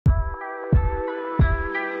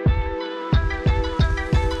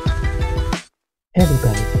Hello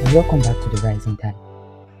guys, and welcome back to the Rising Tide.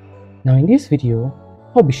 Now in this video,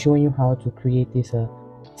 I'll be showing you how to create this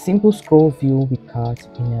simple scroll view with cards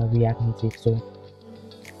in React Native. So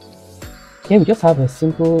here we just have a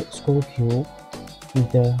simple scroll view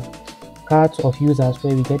with the cards of users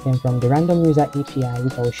where we get them from the random user API,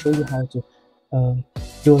 which I will show you how to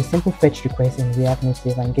do a simple fetch request in React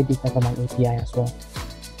Native and get data from an API as well.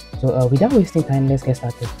 So without wasting time, let's get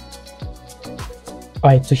started.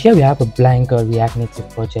 Alright, so here we have a blank React Native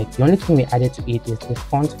project. The only thing we added to it is the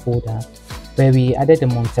font folder where we added the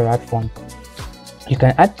Montserrat font. You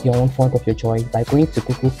can add your own font of your choice by going to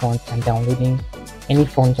Google Fonts and downloading any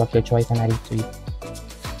font of your choice and add it to it.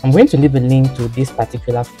 I'm going to leave a link to this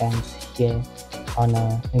particular font here on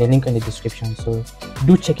in the link in the description, so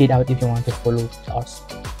do check it out if you want to follow us.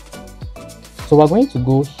 So we're going to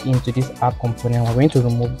go into this app component. We're going to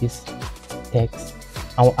remove this text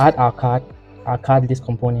and we'll add our card list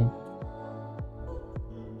component.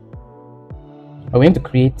 We're going to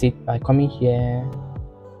create it by coming here.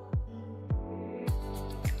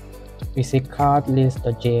 We say card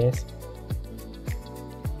list.js.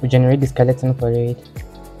 We generate the skeleton for it,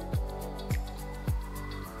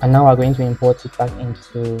 and now we're going to import it back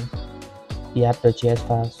into the app.js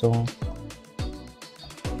file. So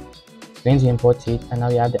we're going to import it, and now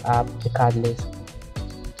we have the card list.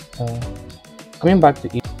 Coming back to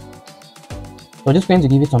it, we're just going to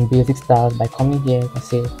give it some basic styles by coming here and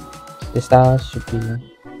say the styles should be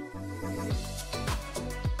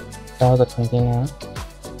styles of container.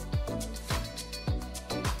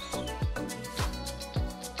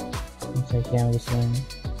 So here we're saying,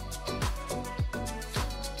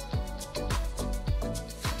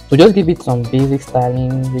 so just give it some basic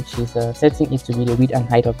styling, which is setting it to be the width and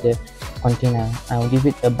height of the container, and we'll give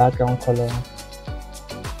it a background color.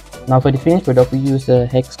 Now for the finished product, we use the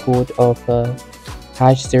hex code of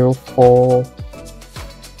 #04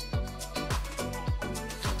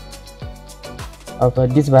 of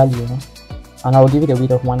this value, and I will give it a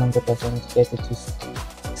width of 100% to get it to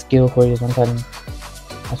scale horizontally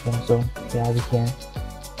as well. So yeah, over here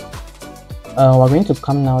we're going to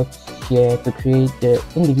come now here to create the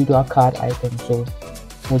individual card item. So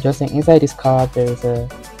we'll just say inside this card there is a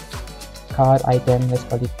card item, let's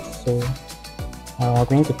call it. So we're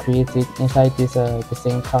going to create it inside this the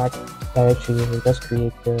same card directory. We'll just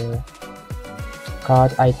create the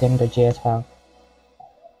card item.js file.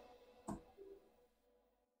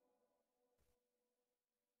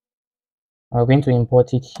 We're going to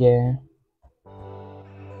import it here.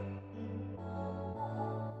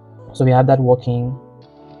 So we have that working.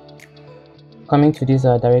 Coming to this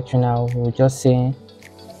directory now, we'll just say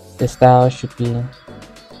the style should be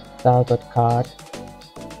style.card,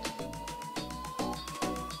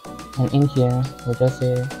 and in here we'll just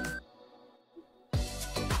say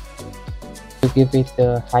to give it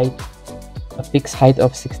the height, a fixed height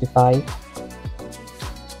of 65.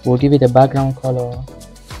 We'll give it a background color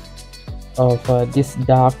of this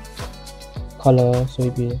dark color, so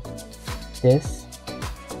it'll be this.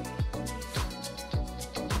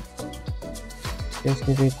 Just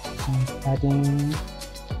give it some padding.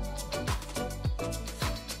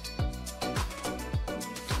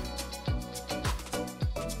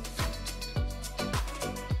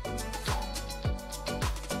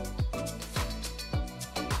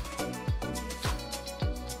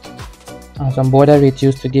 And some border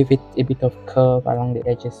radius to give it a bit of curve along the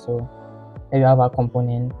edges. So there you have our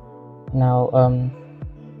component. Now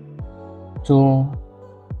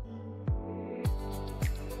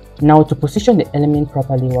to position the element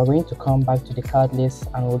properly, we're going to come back to the card list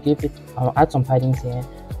and we'll give it, I'll add some paddings here.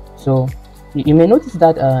 So you may notice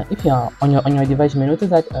that if you're on your device, you may notice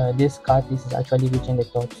that this card list is actually reaching the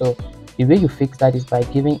top. So the way you fix that is by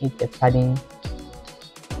giving it a padding.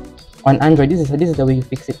 On Android, this is the way you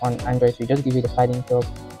fix it on Android. So you just give it a padding top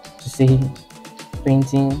to say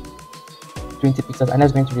 20 pixels, and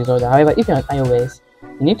that's going to resolve that. However, if you're on iOS,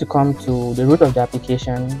 you need to come to the root of the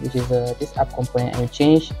application, which is this app component, and you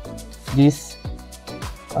change this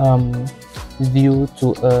view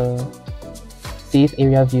to a safe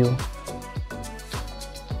area view.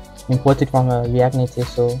 Import it from React Native.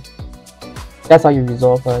 So that's how you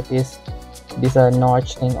resolve this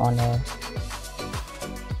notch thing on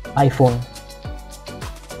iPhone.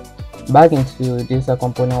 Back into this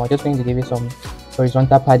component, we're just going to give it some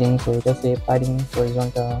horizontal padding. So just say padding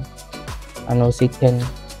horizontal, and I'll say 10.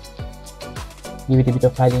 Give it a bit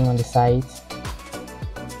of padding on the sides.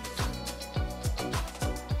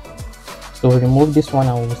 So we'll remove this one,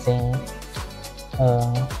 I will say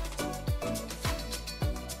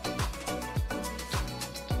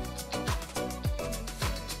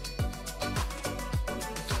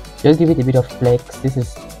Just give it a bit of flex. This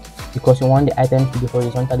is because you want the item to be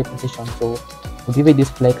horizontally positioned, so we'll give it this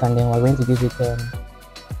flex, and then we're going to give it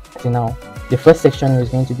now the first section is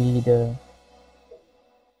going to be the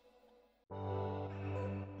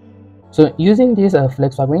so using this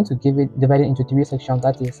flex, we're going to give it divided into 3 sections.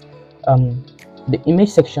 That is the image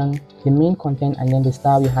section, the main content, and then the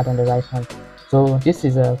style we had on the right hand. So this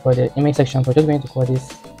is for the image section. We're just going to call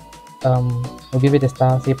this we'll give it a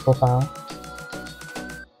style, say profile,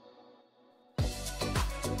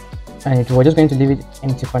 and we're just going to leave it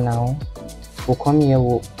empty for now. We'll come here,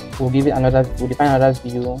 we'll give it another, we'll define another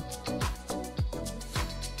view.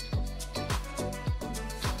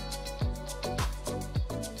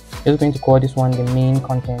 Just going to call this one the main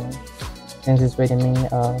content, since this is where the main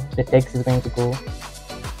the text is going to go.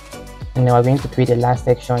 And then we're going to create the last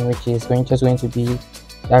section, which is just going to be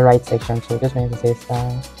that right section. So just going to say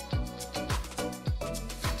style.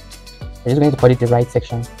 We're just going to call it the right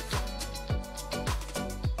section.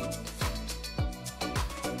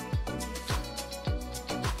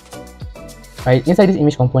 Right, inside this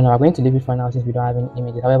image component, we're going to leave it for now since we don't have any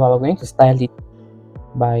images. However, we're going to style it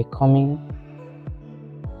by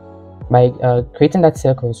creating that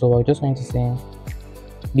circle. So we're just going to say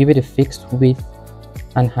give it a fixed width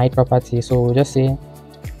and height property. So we'll just say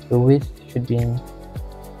the width should be,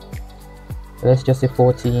 let's just say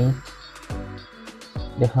 40,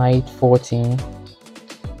 the height 40,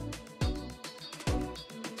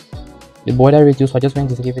 the border radius we're just going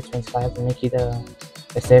to give it 25 to make it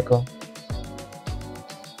a circle.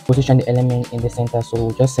 Position the element in the center, so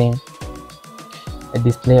we'll just say a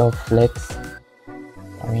display of flex,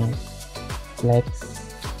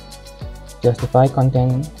 flex, justify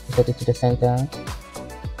content, set it to the center,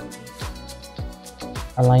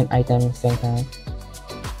 align item center.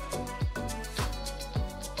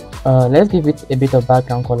 Let's give it a bit of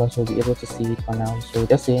background color so we'll be able to see it for now. So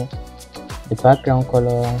just say the background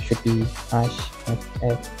color should be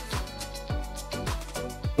 #FF.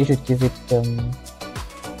 You should give it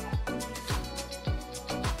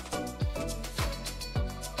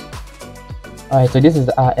alright, so this is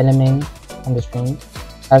our element on the screen.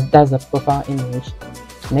 That's the profile image.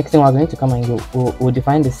 Next thing we're going to come and we'll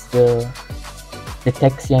define this the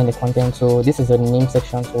text here in the content. So this is the name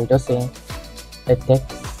section, so we'll just say a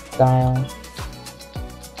text style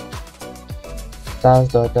styles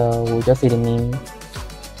dot we'll just say the name,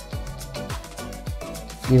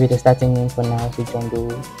 give it a starting name for now, say John Doe.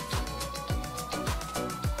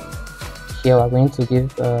 Here we're going to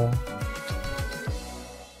give the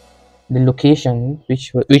location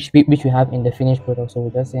which we have in the finished product. So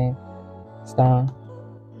we'll just say styles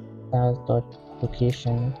dot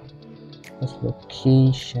location. This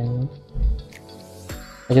location,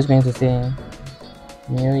 we're just going to say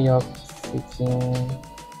New York City,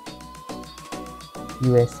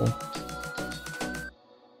 USA.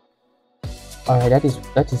 Alright, that is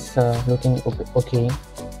looking okay.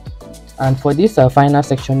 And for this final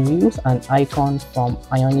section, we use an icon from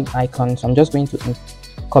Ionic Icon. So I'm just going to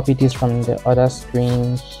copy this from the other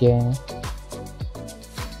screen here.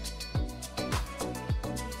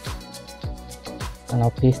 And I'll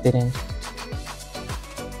paste it in.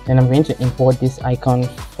 Then I'm going to import this icon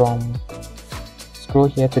from, scroll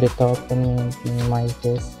here to the top, let me minimize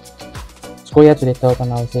this, scroll here to the top,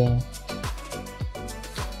 and I'll say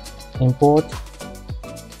import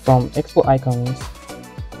from expo icons,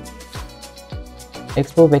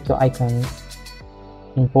 expo vector icons,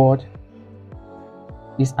 import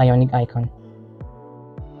this Ionic icon.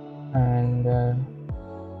 And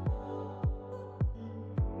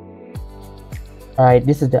alright,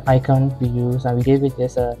 this is the icon we use, and we gave it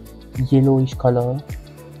this yellowish color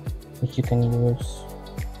which you can use.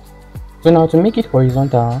 So now to make it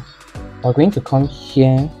horizontal, we're going to come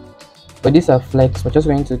here. For this flex, we're just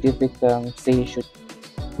going to give it say it should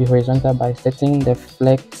be horizontal by setting the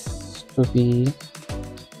flex to be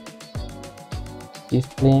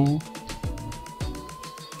display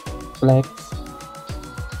flex.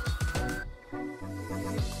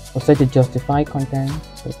 We'll set the justify content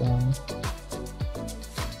with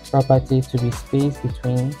property to be space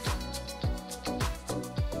between,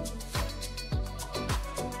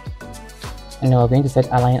 and now we're going to set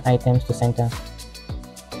align items to center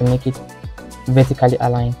to make it vertically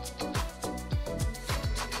aligned.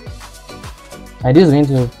 And this is going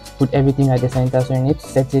to put everything at the center, so you need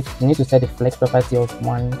to set the flex property of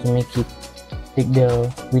 1 to make it take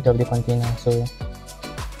the width of the container. So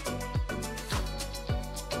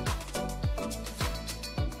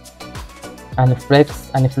and the flex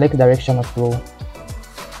direction of row.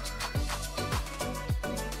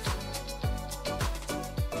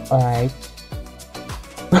 Alright.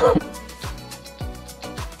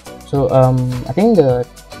 So I think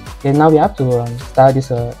then now we have to start this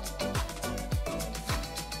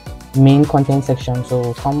main content section. So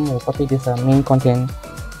we'll copy this main content.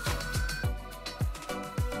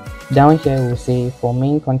 Down here we'll say for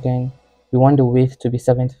main content we want the width to be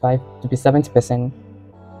 70%,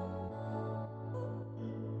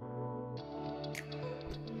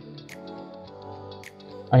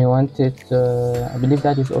 and you want it I believe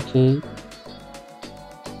that is okay.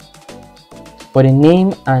 For the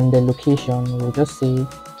name and the location, we'll just say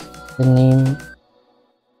the name.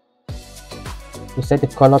 We'll set the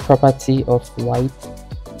color property of white.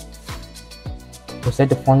 We'll set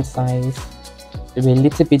the font size to be a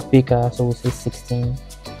little bit bigger, so we'll say 16.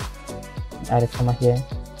 Add a comma here.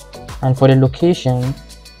 And for the location,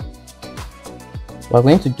 we're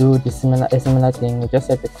going to do a similar thing. We'll just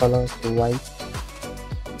set the color to white.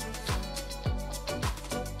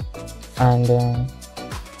 And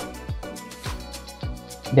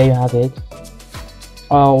there you have it.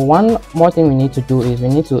 One more thing we need to do is we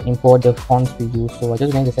need to import the fonts we use. So we're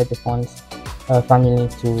just going to set the fonts family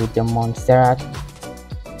to the Montserrat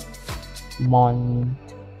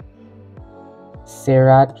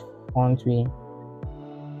font.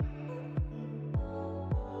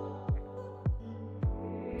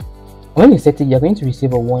 When you set it, you're going to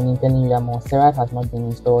receive a warning telling you that Montserrat has not been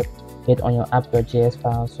installed yet on your app.js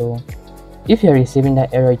file. So if you're receiving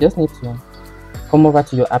that error, you just need to come over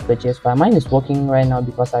to your app.js file. Mine is working right now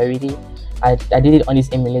because I did it on this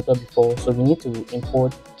emulator before, so we need to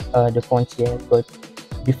import the font here. But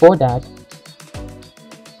before that,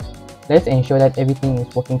 let's ensure that everything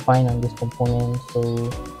is working fine on this component. So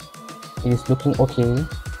it is looking okay.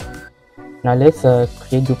 Now let's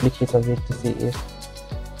create duplicates of it to see if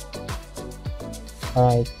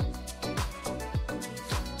alright.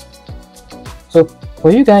 So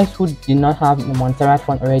for you guys who did not have the Montserrat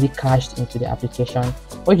font already cached into the application,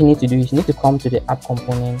 what you need to do is you need to come to the app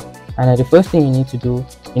component, and the first thing you need to do,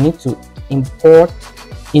 you need to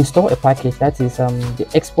install a package that is the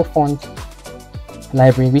expo-font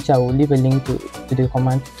library, which I will leave a link to the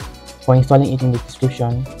command for installing it in the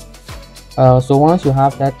description. So once you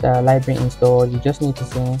have that library installed, you just need to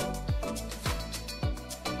say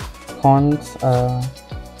font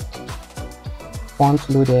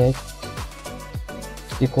loaded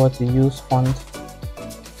equal to use font,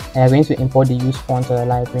 and I'm going to import the use font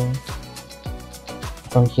library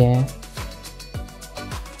from here.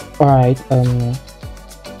 Alright, now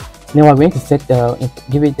we're going to set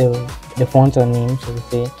give it the font name. So we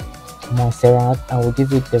say Montserrat, and we'll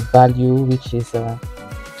give it the value, which is the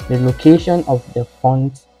location of the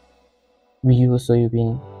font we use. So you'll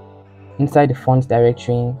be inside the font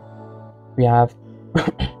directory. We have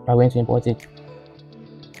we're going to import it.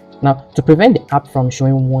 Now, to prevent the app from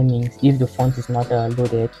showing warnings if the font is not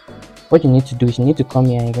loaded, what you need to do is you need to come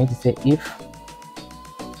here and you're going to say if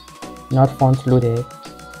not font loaded,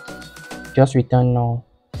 just return null.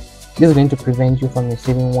 This is going to prevent you from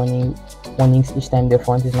receiving warnings each time the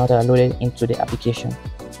font is not loaded into the application.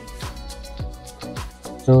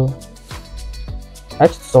 So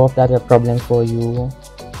that should solve that problem for you.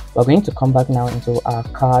 We're going to come back now into our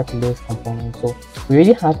card list component. So we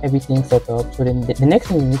already have everything set up. So then the next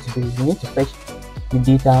thing we need to do is we need to fetch the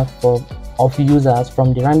data of users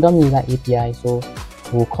from the random user API. So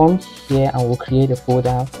we'll come here and we'll create a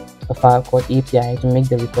file called API to make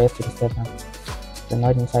the request to the server. So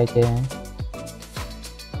not inside there,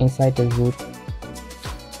 inside the root,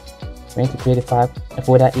 we're going to create a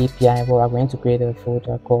folder API, but we're going to create a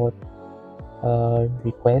folder called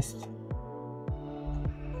request.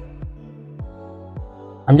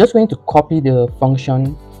 I'm just going to copy the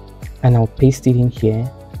function and I'll paste it in here.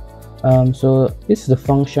 So this is the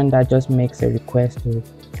function that just makes a request to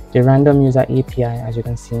the random user API. As you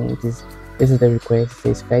can see, this is the request. It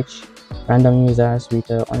says fetch random users with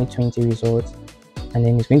only 20 results, and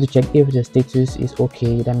then it's going to check if the status is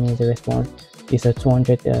okay. That means the response is a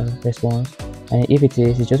 200 response, and if it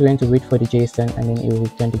is, it's just going to wait for the JSON and then it will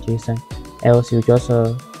return the JSON. Else you just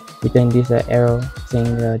return this error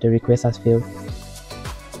saying the request has failed.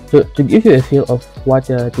 So to give you a feel of what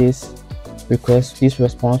this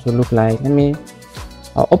response will look like,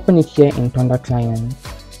 I'll open it here in Thunder Client.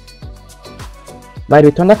 By the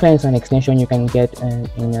way, Thunder Client is an extension you can get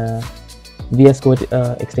in VS Code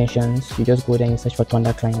extensions. You just go there and you search for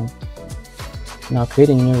Thunder Client. Now create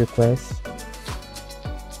a new request.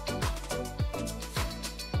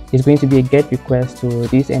 It's going to be a GET request to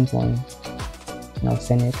this endpoint. Now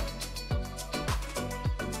send it.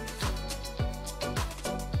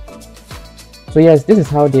 So yes, this is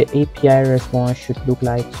how the API response should look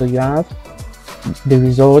like. So you have the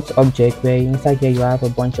results object where inside here you have a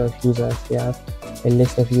bunch of users. You have a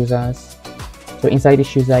list of users. So inside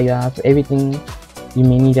this user, you have everything you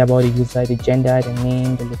may need about the user: the gender, the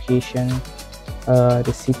name, the location,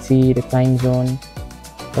 the city, the time zone,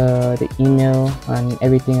 the email, and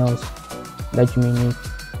everything else that you may need.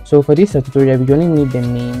 So for this tutorial, we only need the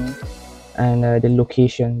name and the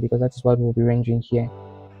location, because that is what we'll be rendering here.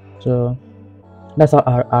 So that's how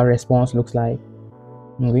our response looks like.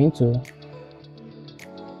 I'm going to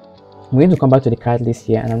come back to the card list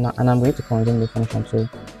here, and I'm going to consume the function. So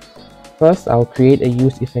first I'll create a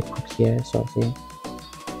use effect hook here. So I'll say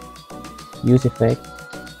use effect,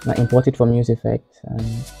 now import it from use effect, and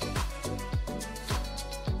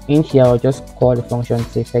in here I'll just call the function,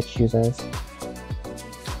 say fetch users,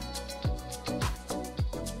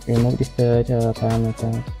 remove this third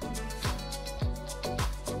parameter,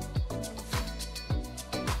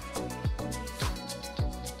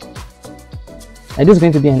 and this is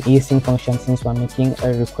going to be an async function, since we're making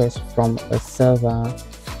a request from a server,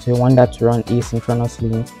 so we want that to run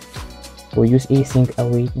asynchronously. We'll use async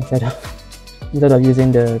await instead of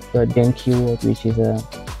using the then keyword, which is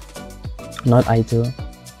not idle.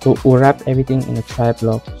 So we'll wrap everything in a try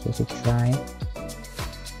block. So say try.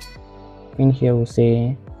 In here we'll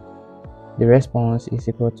say the response is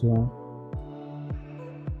equal to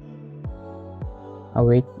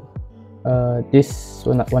await this.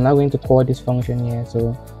 We're not going to call this function here,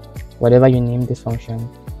 so whatever you name this function,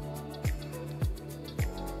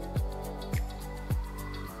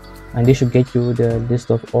 and this should get you the list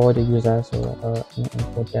of all the users. So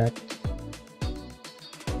import that,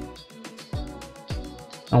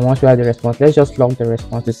 and once we have the response, let's just log the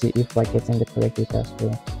response to see if we're getting the correct data.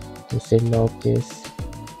 So we'll say log this,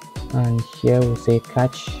 and here we'll say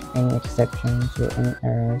catch any exceptions or any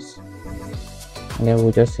errors, and then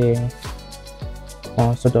we'll just say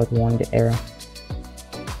console.warn the error.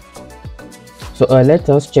 So let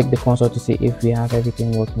us check the console to see if we have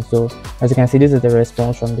everything working. So as you can see, this is the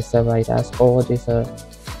response from the server. It has all this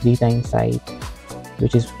data inside,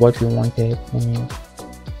 which is what we wanted.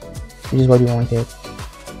 Which is what we wanted.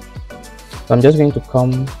 So I'm just going to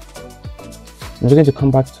come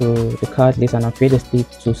back to the card list, and I'll create a state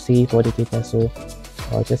to save all the data. So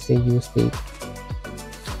I'll just say use state,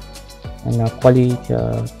 and I'll call it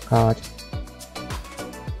card.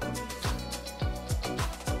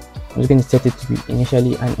 I'm just going to set it to be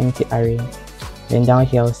initially an empty array. Then down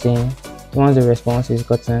here I'll say once the response is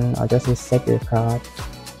gotten, I'll just say set the card.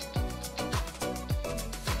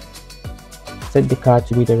 Set the card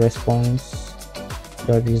to be the response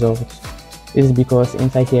dot result. This is because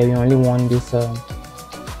inside here we only want this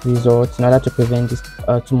result in order to prevent this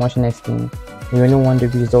too much nesting. We only want the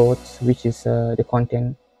result, which is the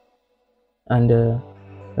content and the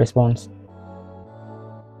response.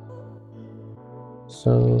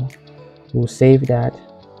 So we'll save that.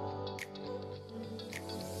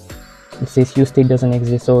 It says use state doesn't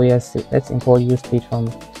exist, so yes, let's import use state from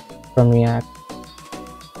React.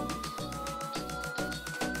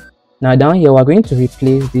 Now down here we're going to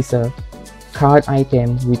replace this card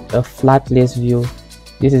item with a FlatList view.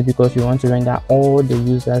 This is because we want to render all the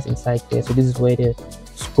users inside there. So this is where the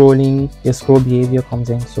scroll behavior comes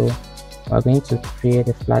in. So we're going to create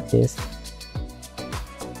a FlatList.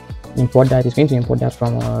 Import that. It's going to import that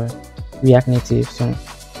from our React Native. So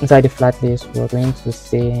inside the FlatList, we're going to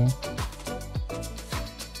say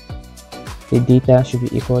the data should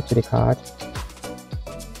be equal to the card.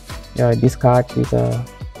 This card is a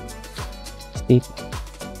state.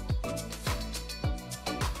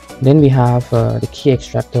 Then we have the key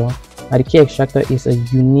extractor. Now the key extractor is a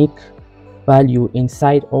unique value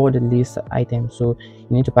inside all the list items. So you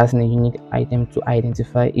need to pass in a unique item to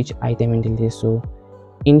identify each item in the list. So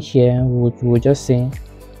in here we'll just say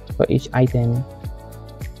for each item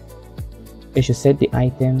it should set the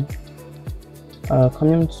item.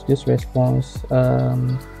 Coming to this response,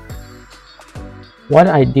 what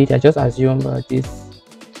I did, I just assumed this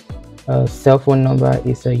cell phone number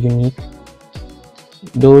is unique,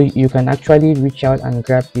 though you can actually reach out and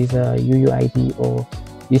grab this UUID or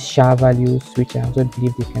these SHA values, which I also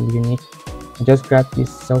believe they can be unique. Just grab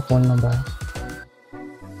this cell phone number.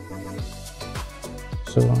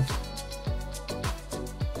 So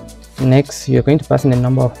next you're going to pass in the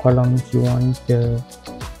number of columns you want the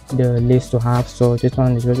list to have. So this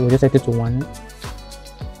one is, we'll just set it to 1.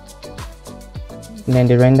 And then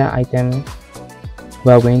the render item,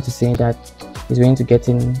 we're going to say that is going to get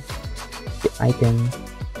in the item,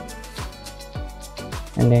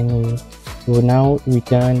 and then we'll now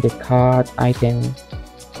return the card item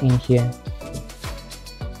in here.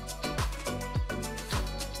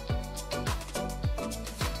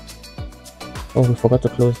 Oh, we forgot to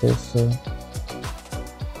close this. So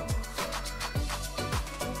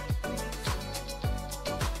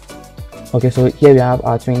Okay, so here we have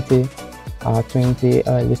our 20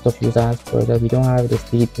 list of users, but we don't have the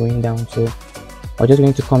speed going down, so we're just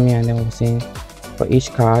going to come here and then we'll say for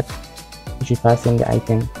each card you should pass in the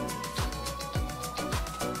item,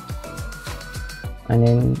 and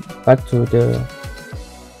then back to the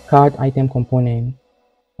card item component,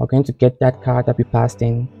 we're going to get that card that we passed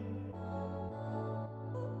in,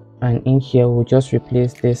 and in here we'll just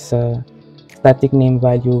replace this static name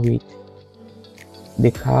value with the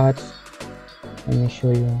card. Let me show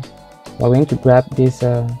you. We're going to grab this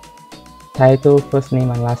title, first name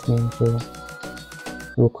and last name, so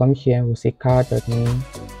we'll come here, we'll say card.name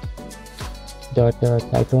dot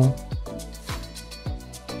title,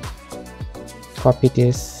 copy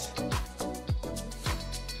this.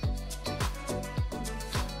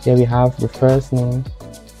 Here we have the first name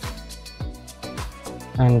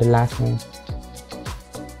and the last name.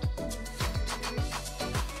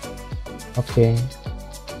 Okay,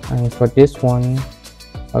 and for this one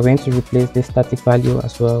we're going to replace this static value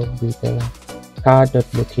as well with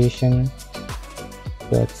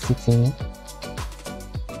card.location.city,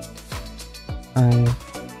 and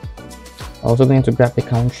also going to grab the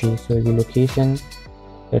country, so the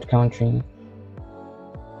location.country,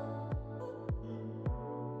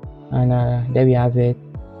 and there we have it.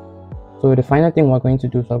 So the final thing we're going to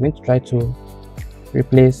do, so I'm going to try to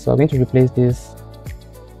replace, so I'm going to replace this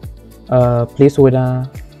placeholder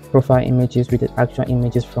profile images with the actual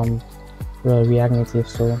images from React Native.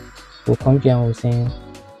 So we'll come here and we'll say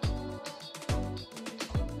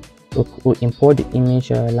we'll import the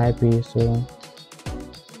image library, so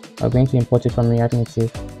we're going to import it from React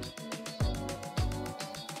Native.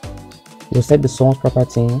 We'll set the source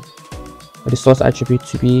property or the source attribute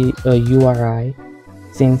to be a URI,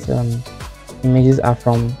 since images are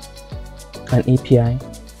from an API.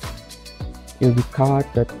 It will be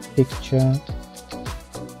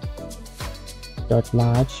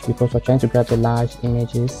card.picture.large because we're trying to grab the large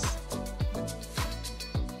images.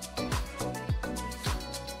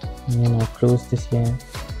 And then I'll close this here.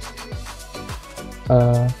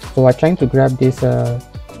 So we're trying to grab these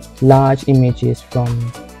large images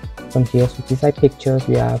from here. So beside pictures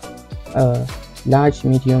we have large,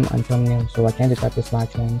 medium and thumbnail, so we're trying to grab these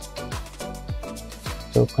large ones.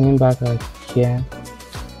 So coming back here,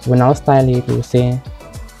 we'll now style it. We'll say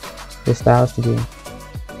the styles to be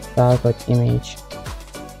style.image,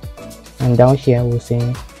 and down here we'll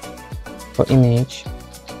say for image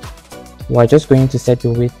we're just going to set the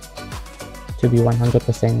width to be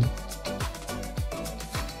 100%,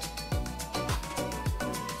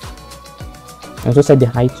 and also set the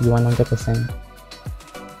height to be 100%.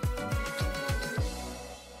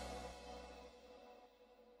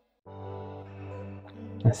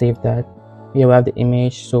 And save that. Here we have the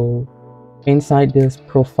image. So inside this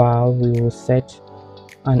profile we will set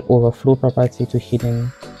an overflow property to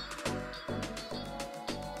hidden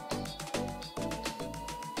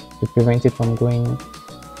to prevent it from going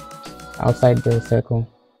outside the circle.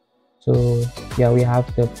 So yeah, we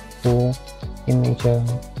have the full image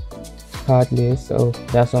card list. So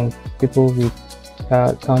there are some people with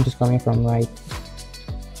counters coming from right,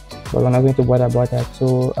 but we're not going to bother about that.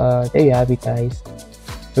 So there you have it, guys.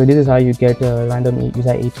 So this is how you get random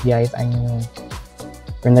user APIs and you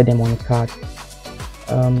render them on a card.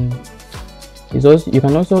 You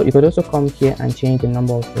could also come here and change the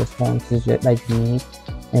number of responses that you need.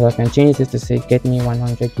 And I can change this to say get me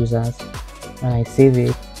 100 users, and I save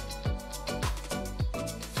it.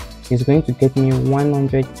 It's going to get me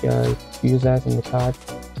 100 users in the card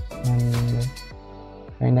and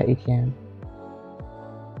render it here.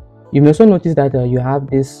 You may also notice that you have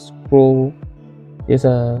this there's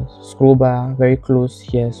a scroll bar very close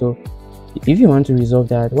here. So if you want to resolve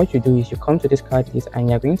that, what you do is you come to this card list and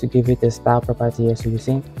you're going to give it a style property here. So you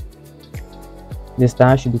see the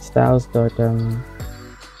style should be styles dot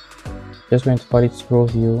just going to call it scroll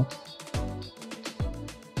view,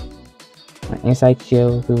 and inside here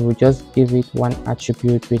we will just give it one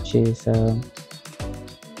attribute, which is just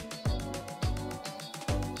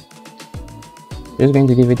going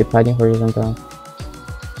to give it the padding horizontal,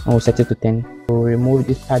 and we'll set it to 10. We'll remove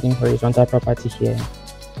this padding horizontal property here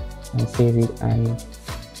and save it, and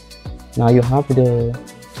now you have the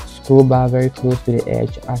scroll bar very close to the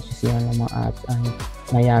edge as you see on normal apps, and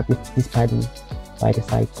now you have this padding by the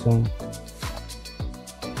side. So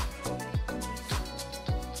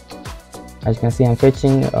as you can see, I'm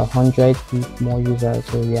fetching 100 more users,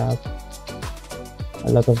 so we have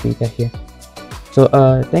a lot of data here. So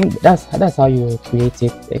I think that's how you create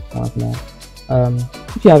it more.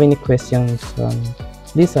 If you have any questions,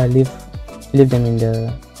 please leave them in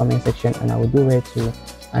the comment section, and I will do well to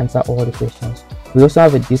answer all the questions. We also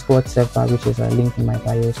have a Discord server which is a link in my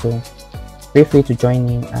bio, so feel free to join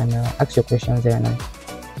in and ask your questions there, and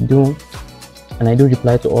I do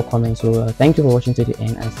reply to all comments. So thank you for watching to the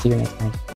end, and see you next time.